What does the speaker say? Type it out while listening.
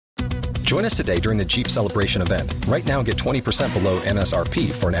Join us today during the Jeep Celebration event. Right now, get 20% below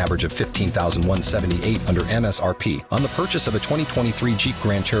MSRP for an average of $15,178 under MSRP on the purchase of a 2023 Jeep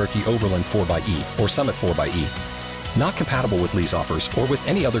Grand Cherokee Overland 4xE or Summit 4xE. Not compatible with lease offers or with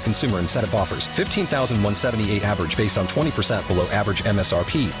any other consumer incentive offers. $15,178 average based on 20% below average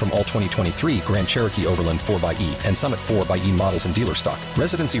MSRP from all 2023 Grand Cherokee Overland 4xE and Summit 4xE models in dealer stock.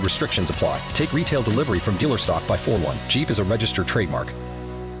 Residency restrictions apply. Take retail delivery from dealer stock by 4/1. Jeep is a registered trademark.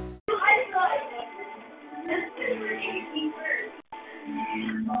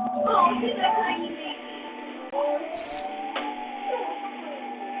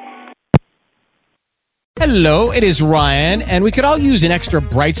 Hello, it is Ryan, and we could all use an extra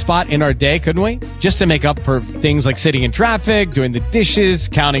bright spot in our day, couldn't we? Just to make up for things like sitting in traffic, doing the dishes,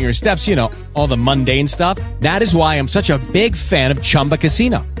 counting your steps, all the mundane stuff. That is why I'm such a big fan of Chumba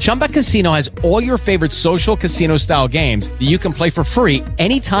Casino. Chumba Casino has all your favorite social casino-style games that you can play for free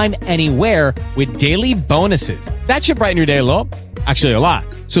anytime, anywhere with daily bonuses. That should brighten your day a little. Actually, a lot.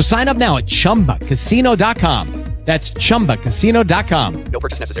 So sign up now at ChumbaCasino.com. That's ChumbaCasino.com. No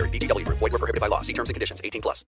purchase necessary. VGW Group. Void where prohibited by law. See terms and conditions. 18+.